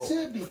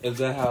Is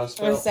that how it's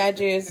spelled?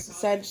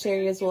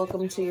 Sagittarius,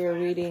 welcome to your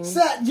reading.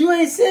 You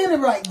ain't saying it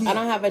right, dude. I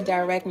don't have a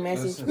direct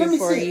message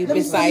for you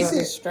besides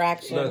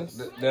distractions.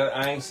 Look,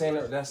 I ain't saying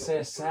it. That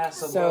says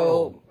sassable.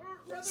 So,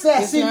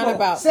 it's not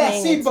about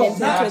paying attention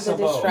to the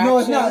distraction. No,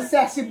 it's not.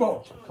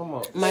 Sassable. Come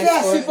on.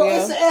 Sassable.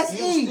 It's an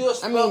S-E. You still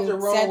spelled it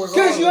wrong.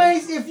 Because you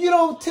ain't,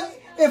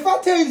 if I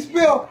tell you to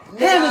spell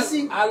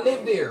Hennessy. I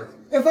live there.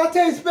 If I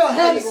tell you to spell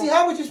Hennessy,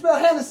 how would you spell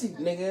Hennessy?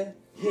 Nigga.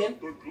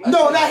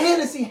 No, not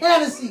Hennessy.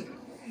 Hennessy.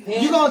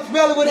 You gonna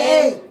spell it with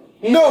an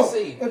A. No.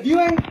 If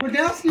you ain't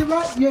pronouncing it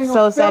right, you ain't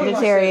gonna spell it right.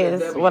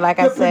 Sagittarius, well, like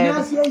I said,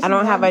 I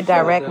don't have a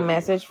direct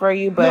message for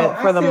you,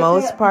 but for the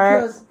most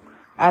part,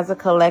 as a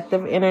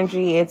collective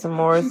energy, it's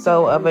more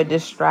so of a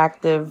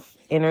distractive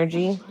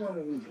energy.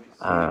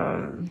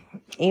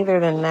 Either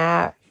than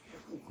that,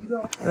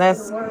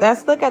 let's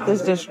look at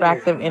this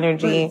distractive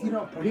energy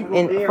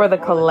for the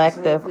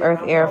collective earth,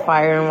 air,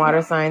 fire, and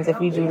water signs.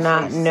 If you do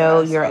not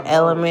know your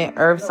element,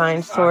 earth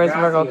signs, Taurus,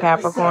 Virgo,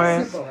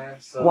 Capricorn,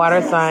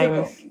 water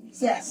signs,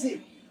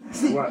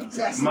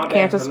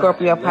 Cancer,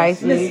 Scorpio,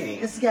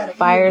 Pisces,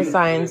 fire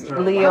signs,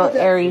 Leo,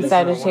 Aries,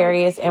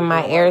 Sagittarius, and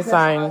my air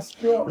signs,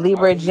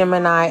 Libra,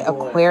 Gemini,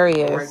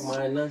 Aquarius.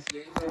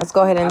 Let's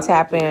go ahead and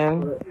tap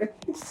in.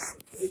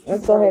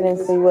 Let's go ahead and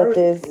see what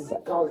this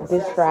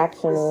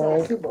distraction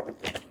is.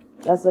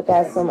 Let's look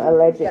at some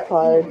alleged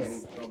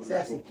cards.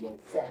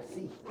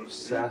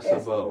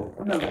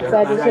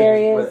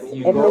 Sagittarius,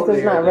 if this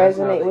does not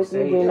resonate with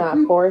you, do not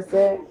force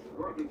it.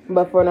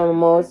 But for the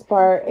most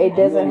part, it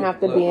doesn't have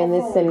to be in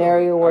this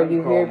scenario where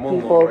you hear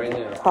people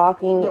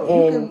talking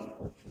and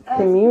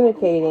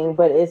communicating,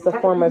 but it's a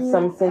form of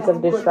some sense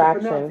of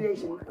distraction.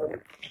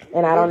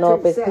 And I don't know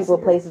if it's people,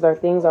 places, or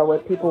things, or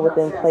with people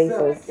within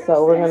places.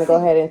 So we're going to go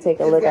ahead and take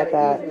a look at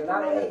that.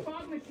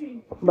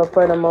 But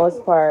for the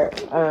most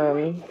part,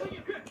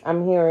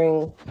 I'm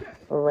hearing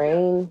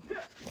rain.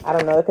 I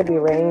don't know. It could be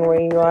raining where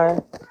you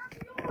are.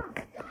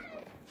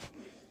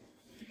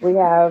 We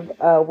have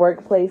a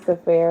workplace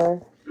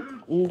affair,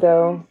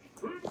 ego,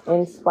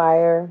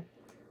 inspire,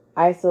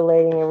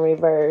 isolating, and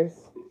reverse.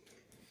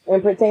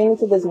 And pertaining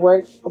to this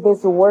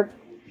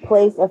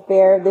workplace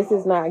affair, this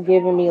is not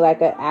giving me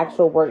like an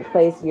actual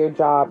workplace, your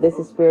job. This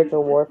is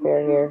spiritual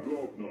warfare here.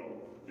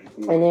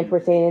 And then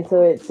pertaining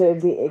to it, to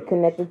be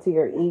connected to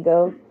your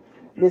ego,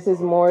 this is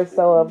more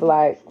so of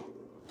like,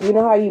 you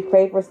know how you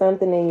pray for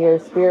something and your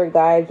spirit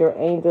guides, your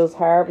angels,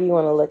 however you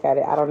want to look at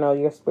it. I don't know,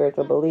 your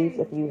spiritual beliefs,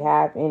 if you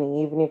have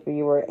any, even if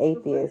you were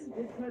atheist.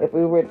 If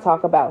we were to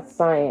talk about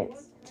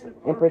science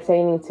and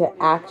pertaining to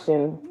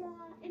action,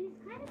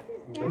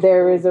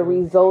 there is a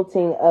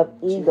resulting of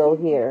ego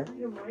here.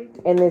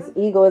 And this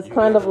ego is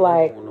kind of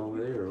like,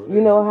 you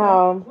know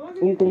how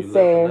you can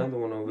say,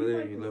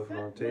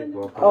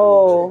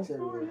 oh,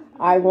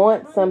 I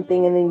want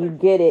something, and then you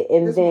get it,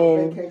 and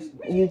then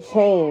you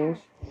change.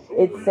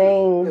 It's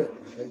saying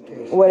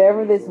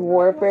whatever this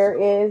warfare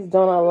is,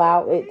 don't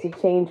allow it to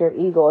change your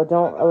ego.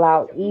 Don't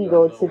allow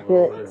ego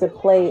to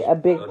play a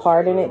big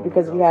part in it,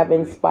 because we have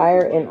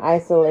inspire and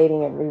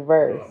isolating and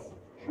reverse.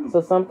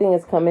 So something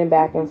is coming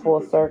back in full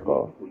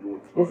circle.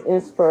 This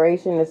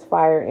inspiration is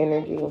fire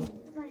energy.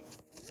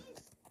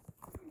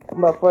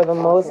 But for the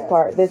most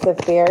part, this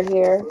affair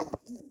here,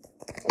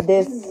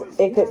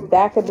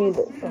 that could be,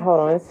 hold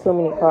on, it's too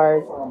many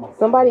cards.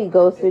 Somebody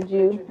ghosted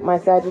you, my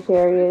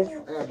Sagittarius.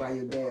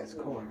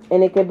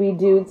 And it could be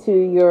due to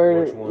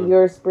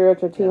your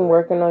spiritual team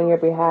working on your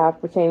behalf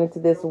pertaining to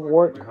this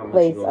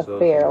workplace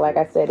affair. Like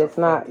I said, it's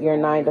not your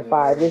 9 to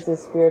 5. This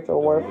is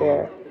spiritual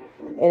warfare.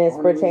 And it's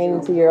pertaining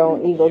to your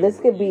own ego. This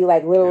could be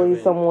like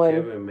literally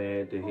someone,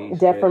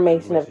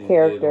 defamation of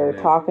character,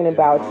 talking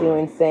about you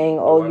and saying,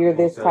 oh, you're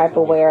this type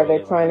of way, or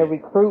they're trying to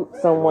recruit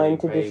someone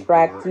to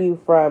distract you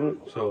from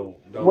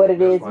what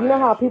it is. You know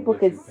how people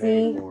could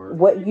see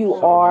what you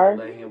are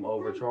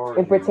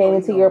and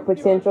pertaining to your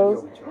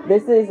potentials?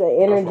 This is an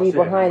energy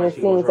behind the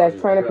scenes that's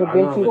trying to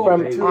prevent you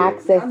from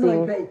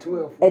accessing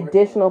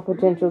additional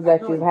potentials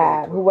that you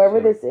have. Whoever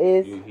this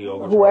is,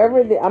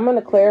 I'm going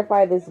to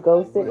clarify this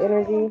ghosted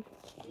energy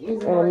in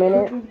a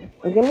minute.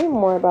 Give me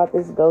more about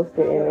this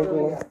ghosted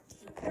energy.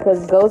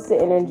 Because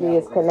ghosted energy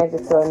is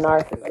connected to a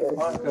narcissist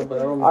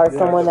or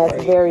someone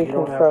that's very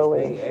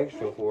controlling.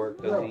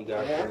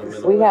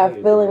 We have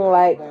feeling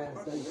like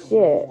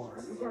shit,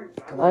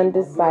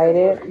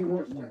 undecided.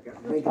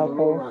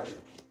 Okay.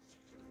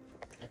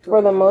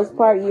 For the most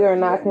part, you are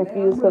not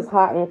confused because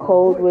hot and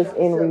cold was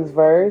in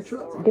reverse.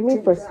 Give me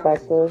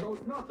perspective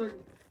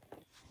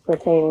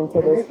pertaining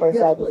to this for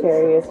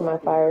Sagittarius, my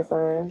fire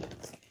sign.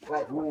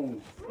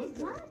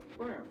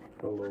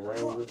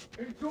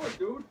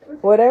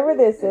 Whatever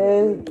this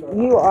is,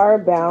 you are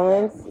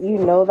balanced. You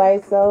know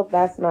thyself.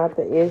 That's not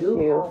the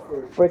issue.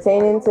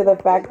 Pertaining to the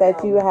fact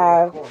that you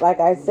have, like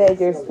I said,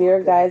 your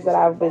spirit guides that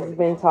I've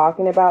been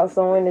talking about.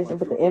 Someone is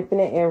with the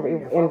infinite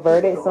and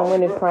inverted.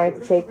 Someone is trying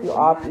to take you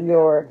off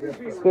your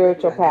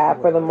spiritual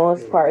path. For the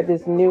most part,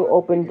 this new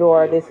open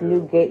door, this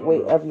new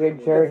gateway of your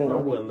journey.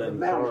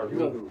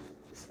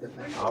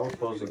 I was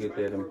supposed to get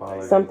that in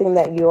Poly. Something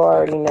that you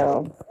already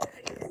know.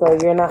 So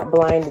you're not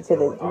blinded to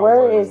this.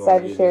 Where is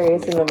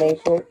Sagittarius in the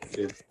Matrix?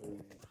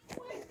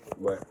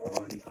 But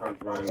he comes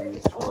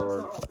running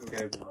toward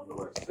Kevin,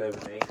 what,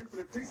 7,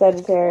 8?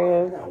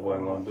 Sagittarius. I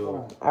wasn't gonna do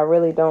it. I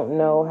really don't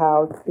know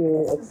how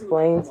to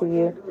explain to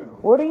you.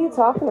 What are you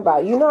talking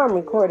about? You know I'm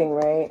recording,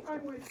 right?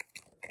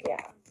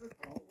 Yeah.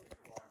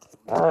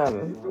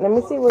 Let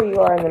me see where you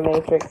are in the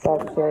Matrix,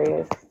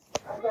 Sagittarius.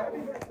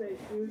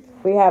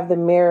 We have the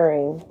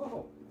mirroring.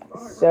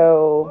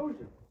 So,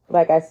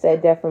 like I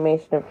said,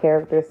 defamation of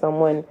character,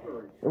 someone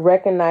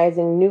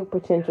recognizing new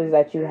potentials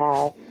that you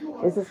have.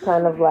 This is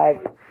kind of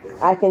like,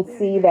 I can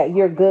see that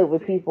you're good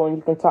with people and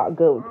you can talk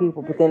good with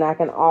people, but then I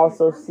can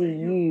also see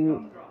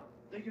you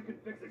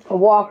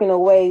walking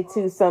away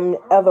to some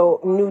other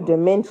new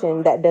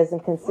dimension that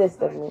doesn't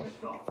consist of me.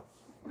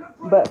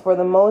 But for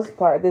the most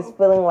part, this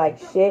feeling like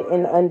shit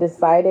and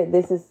undecided,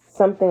 this is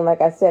something,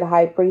 like I said,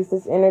 high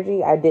priestess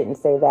energy. I didn't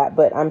say that,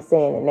 but I'm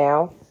saying it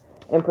now.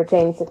 And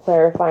pertaining to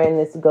clarifying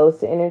this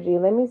ghost energy,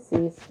 let me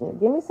see.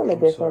 Give me some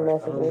additional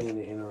messages. I don't mean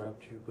to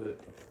interrupt you, but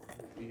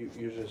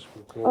you're just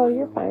recording. Oh,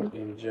 you're fine.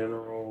 In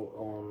general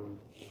on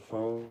the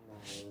phone?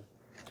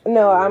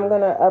 No, I'm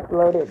going to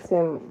upload it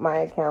to my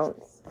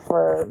accounts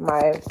for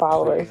my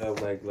followers. So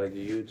you have like a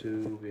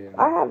YouTube? And...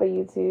 I have a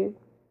YouTube.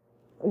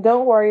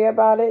 Don't worry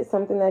about it.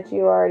 Something that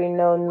you already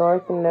know,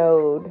 North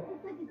Node.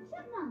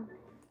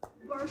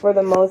 For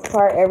the most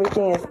part,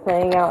 everything is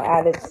playing out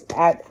as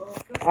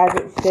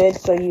it should,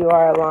 so you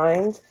are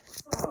aligned.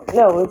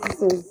 No,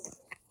 this is,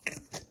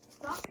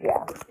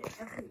 yeah.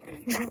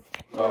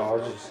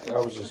 Oh, I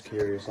was just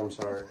curious. I'm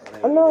sorry.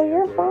 Oh, no,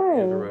 you're fine.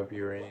 Interrupt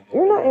you or anything.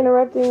 You're not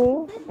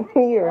interrupting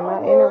me. You're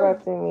not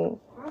interrupting me.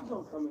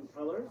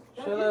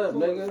 Shut up,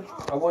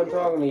 nigga. I wasn't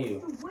talking to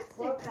you.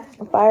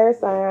 Fire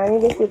sign, I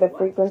need to see the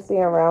frequency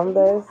around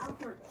this.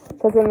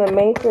 Because in the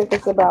Matrix,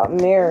 it's about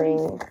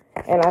mirroring.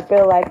 And I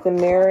feel like the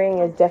mirroring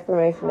is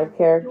defamation of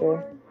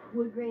character.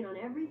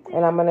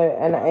 And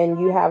and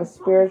you have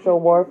spiritual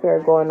warfare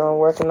going on,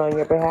 working on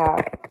your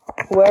behalf.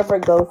 Whoever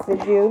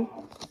ghosted you,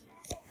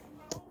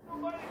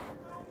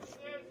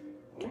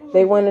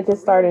 they wanted to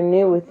start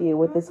anew with you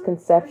with this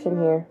conception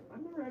here.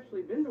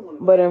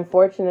 But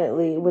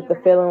unfortunately, with the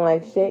feeling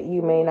like shit,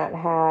 you may not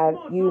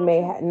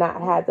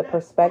have the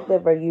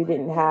perspective, or you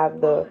didn't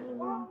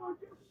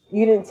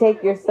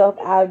take yourself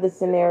out of the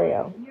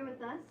scenario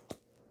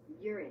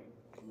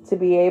to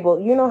be able,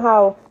 you know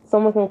how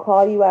someone can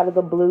call you out of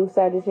the blue,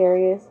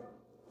 Sagittarius?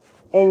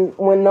 And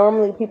when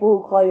normally people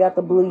who call you out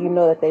the blue, you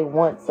know that they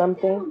want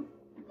something.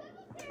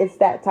 It's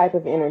that type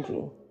of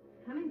energy.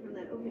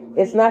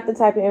 It's not the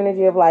type of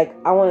energy of like,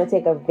 I want to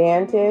take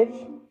advantage.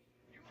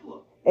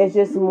 It's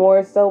just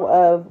more so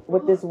of,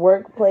 with this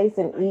workplace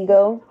and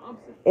ego,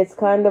 it's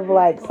kind of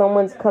like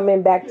someone's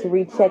coming back to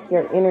recheck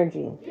your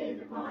energy,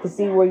 to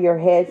see where your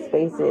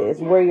headspace is,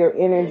 where your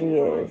energy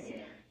is.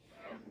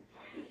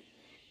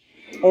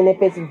 And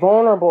if it's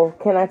vulnerable,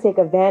 can I take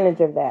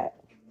advantage of that?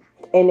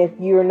 And if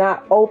you're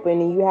not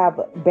open and you have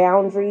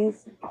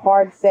boundaries,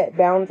 hard set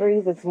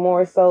boundaries, it's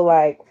more so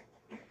like,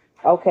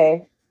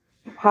 okay,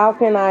 how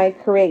can I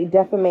create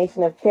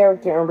defamation of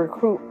character and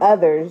recruit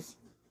others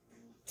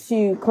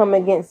to come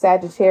against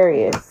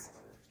Sagittarius?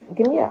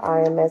 Give me an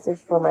iron message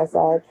for my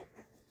Sag.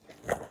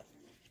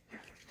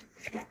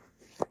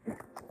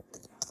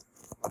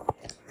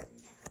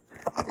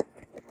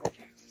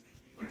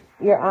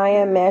 Your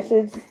iron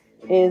message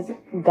is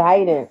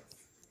guidance.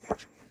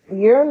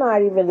 You're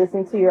not even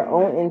listening to your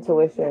own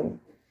intuition.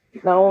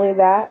 Not only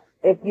that,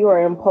 if you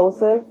are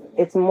impulsive,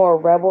 it's more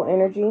rebel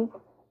energy,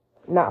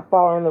 not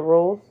following the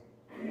rules,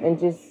 and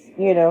just,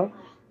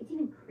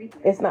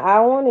 it's not, I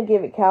don't want to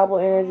give it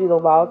cowboy energy. The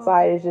wild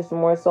side is just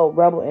more so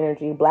rebel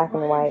energy, black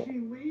and white,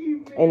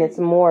 and it's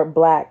more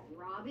black.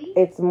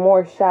 It's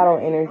more shadow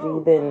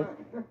energy than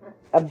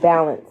a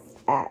balanced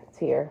act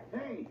here.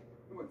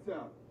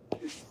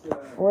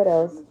 What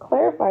else?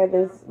 Clarify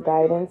this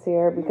guidance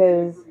here,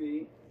 because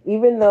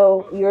even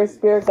though your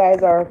spirit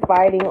guides are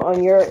fighting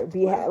on your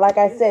behalf, like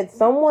I said,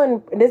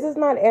 this is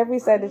not every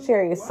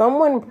Sagittarius,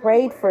 someone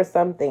prayed for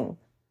something.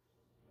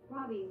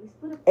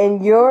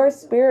 And your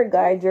spirit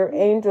guides, your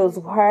angels,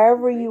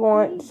 however you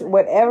want,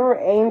 whatever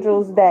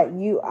angels that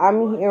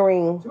I'm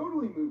hearing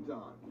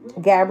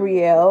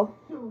Gabrielle.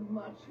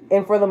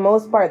 And for the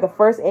most part, the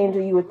first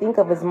angel you would think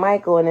of is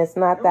Michael, and it's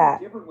not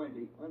that.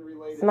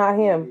 It's not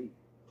him.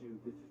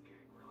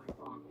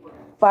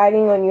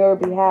 Fighting on your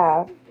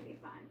behalf.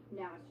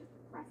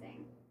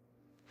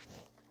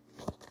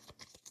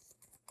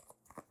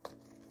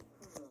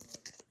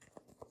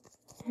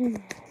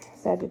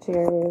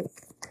 Sagittarius.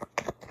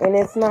 And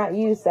it's not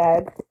you,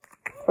 Sag.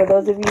 For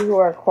those of you who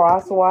are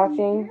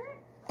cross-watching,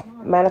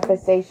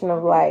 manifestation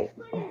of light.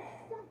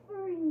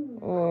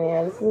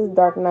 Yeah, this is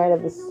dark night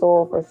of the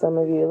soul for some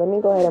of you. Let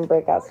me go ahead and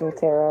break out some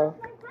tarot.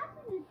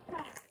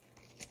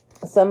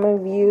 Some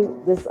of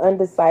you, this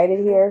undecided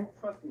here,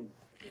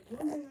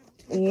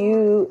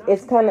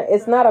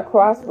 it's not a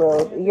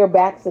crossroad. Your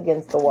back's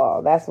against the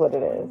wall. That's what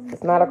it is.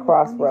 It's not a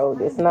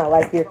crossroad. It's not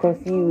like you're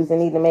confused and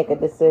need to make a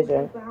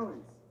decision.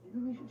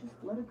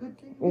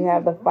 You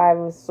have the Five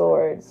of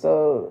Swords.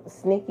 So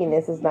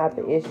sneakiness is not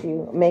the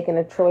issue. Making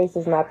a choice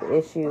is not the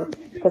issue.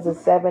 Because the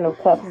Seven of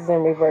Cups is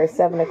in reverse.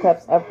 Seven of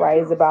Cups upright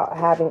is about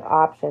having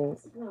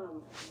options.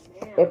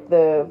 If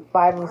the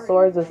Five of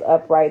Swords is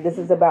upright, this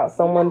is about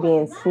someone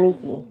being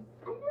sneaky,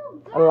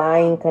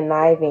 lying,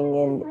 conniving,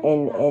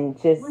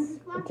 and just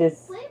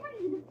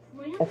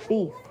a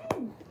thief.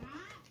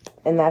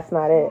 And that's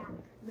not it.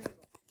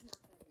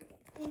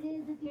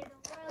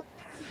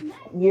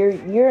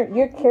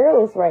 You're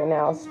careless right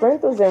now.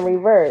 Strength was in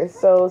reverse.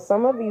 So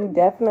some of you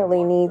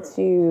definitely need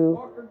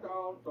to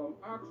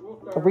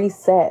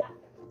reset.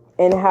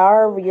 And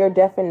however your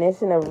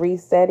definition of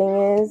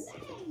resetting is,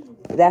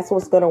 that's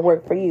what's going to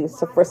work for you.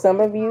 So for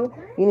some of you,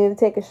 you need to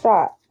take a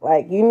shot.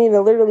 Like, you need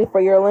to literally, for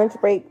your lunch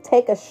break,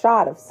 take a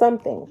shot of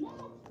something.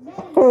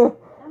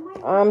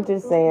 I'm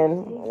just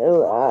saying,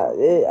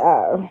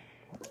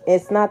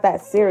 it's not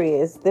that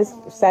serious. This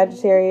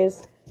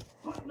Sagittarius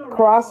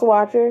cross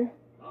watcher,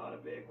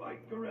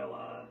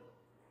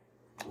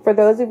 for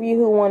those of you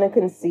who want to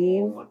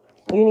conceive,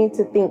 you need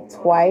to think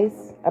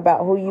twice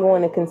about who you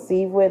want to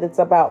conceive with. It's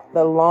about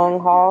the long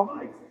haul.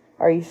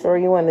 Are you sure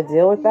you want to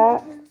deal with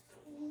that?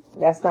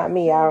 That's not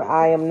me.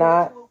 I am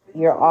not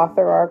your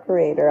author or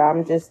creator.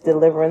 I'm just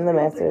delivering the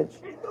message.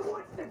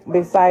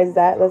 Besides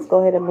that, let's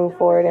go ahead and move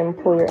forward and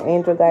pull your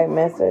angel guide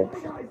message.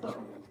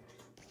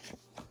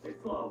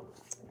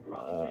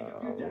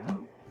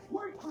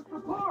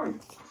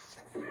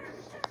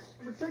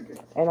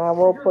 And I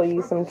will pull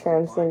you some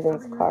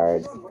transcendence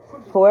cards.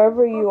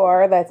 Whoever you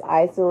are that's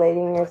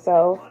isolating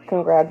yourself,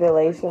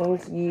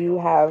 congratulations. You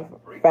have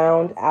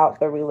found out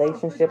the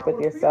relationship with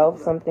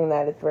yourself, something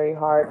that is very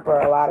hard for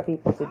a lot of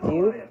people to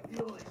do.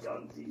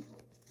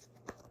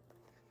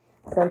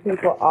 Some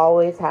people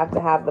always have to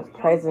have the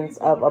presence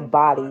of a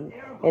body,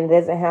 and it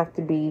doesn't have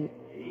to be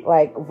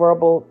like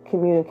verbal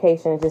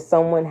communication. Just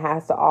someone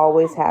has to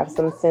always have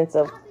some sense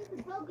of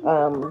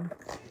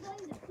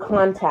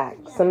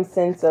contact, some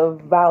sense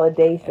of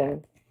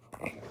validation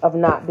of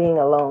not being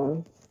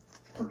alone.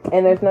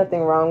 And there's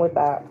nothing wrong with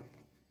that.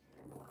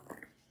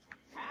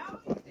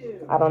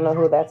 I don't know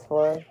who that's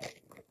for.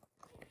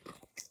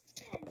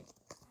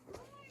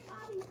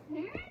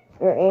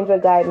 Your angel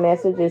guide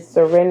message is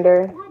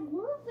surrender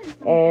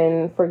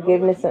and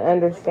forgiveness and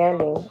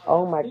understanding.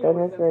 Oh my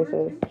goodness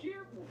gracious.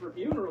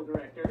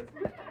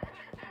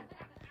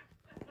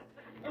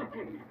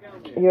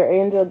 Your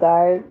angel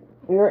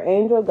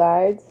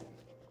guides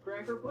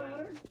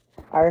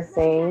are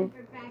saying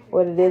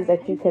what it is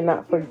that you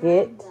cannot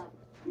forget,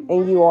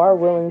 and you are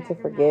willing to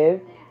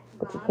forgive,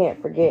 but you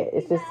can't forget.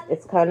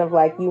 It's kind of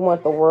like you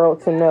want the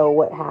world to know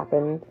what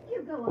happened,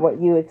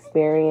 what you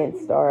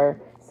experienced,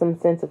 or some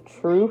sense of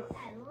truth.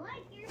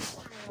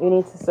 You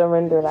need to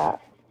surrender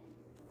that.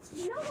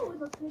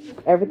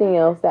 Everything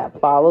else that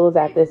follows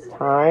at this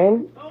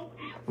time,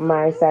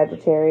 my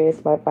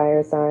Sagittarius, my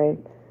fire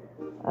sign.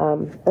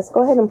 Let's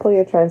go ahead and pull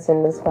your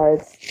transcendence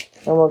cards,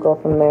 and we'll go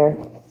from there.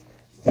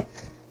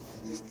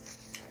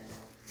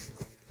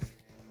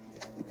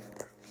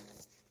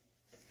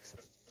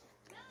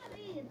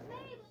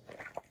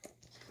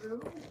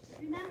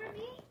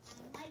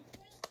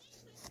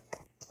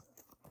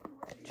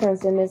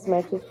 Transcendence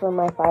message for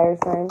my fire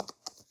sign.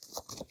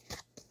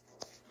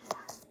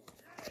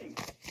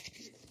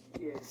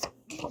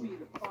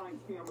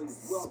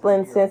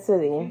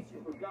 Splendidity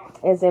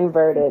is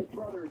inverted.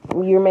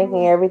 You're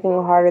making everything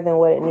harder than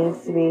what it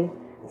needs to be.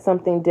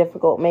 Something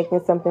difficult,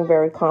 making something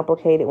very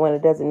complicated when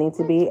it doesn't need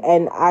to be.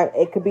 And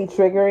it could be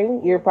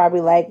triggering. You're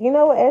probably like, you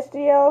know what,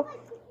 SGL?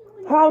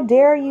 How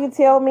dare you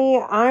tell me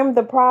I'm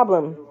the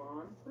problem?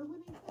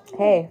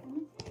 Hey,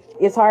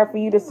 it's hard for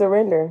you to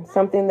surrender.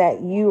 Something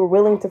that you are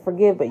willing to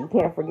forgive, but you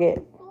can't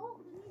forget.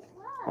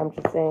 I'm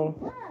just saying.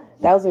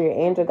 Those are your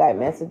angel guide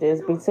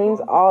messages. Between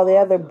all the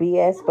other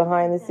BS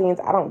behind the scenes,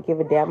 I don't give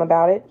a damn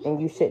about it,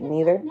 and you shouldn't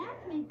either.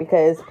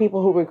 Because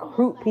people who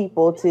recruit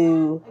people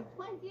to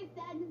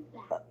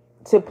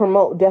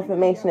promote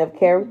defamation of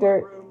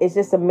character is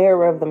just a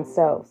mirror of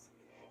themselves.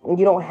 And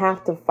you don't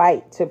have to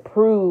fight to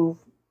prove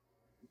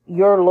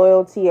your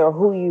loyalty or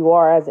who you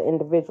are as an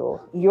individual.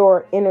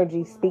 Your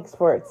energy speaks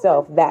for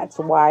itself. That's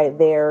why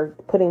they're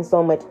putting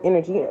so much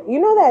energy. You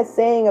know that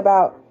saying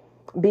about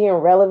being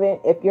relevant?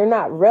 If you're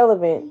not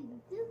relevant,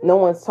 no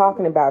one's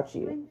talking about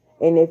you.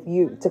 And if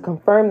you, to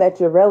confirm that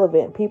you're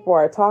relevant, people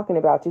are talking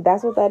about you.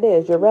 That's what that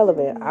is. You're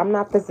relevant. I'm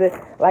not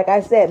like I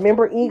said,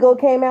 remember Ego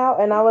came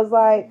out and I was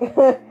like,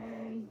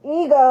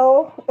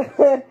 Ego.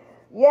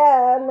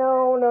 Yeah,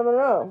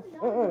 no.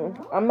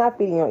 I'm not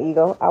feeding your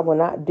ego. I will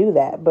not do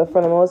that. But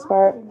for the most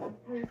part,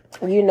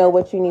 you know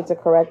what you need to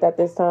correct at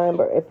this time.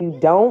 But if you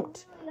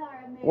don't,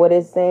 what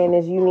it's saying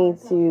is you need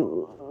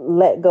to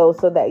let go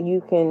so that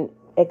you can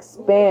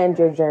expand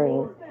your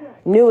journey.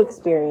 New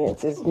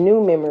experiences,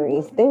 new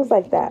memories, things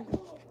like that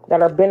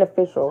are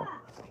beneficial.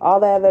 All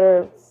that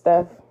other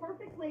stuff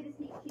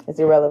is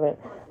irrelevant.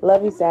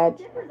 Love you, Sag.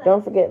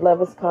 Don't forget,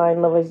 love is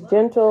kind, love is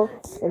gentle.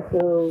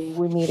 Until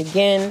we meet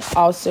again.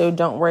 Also,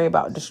 don't worry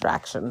about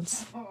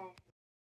distractions.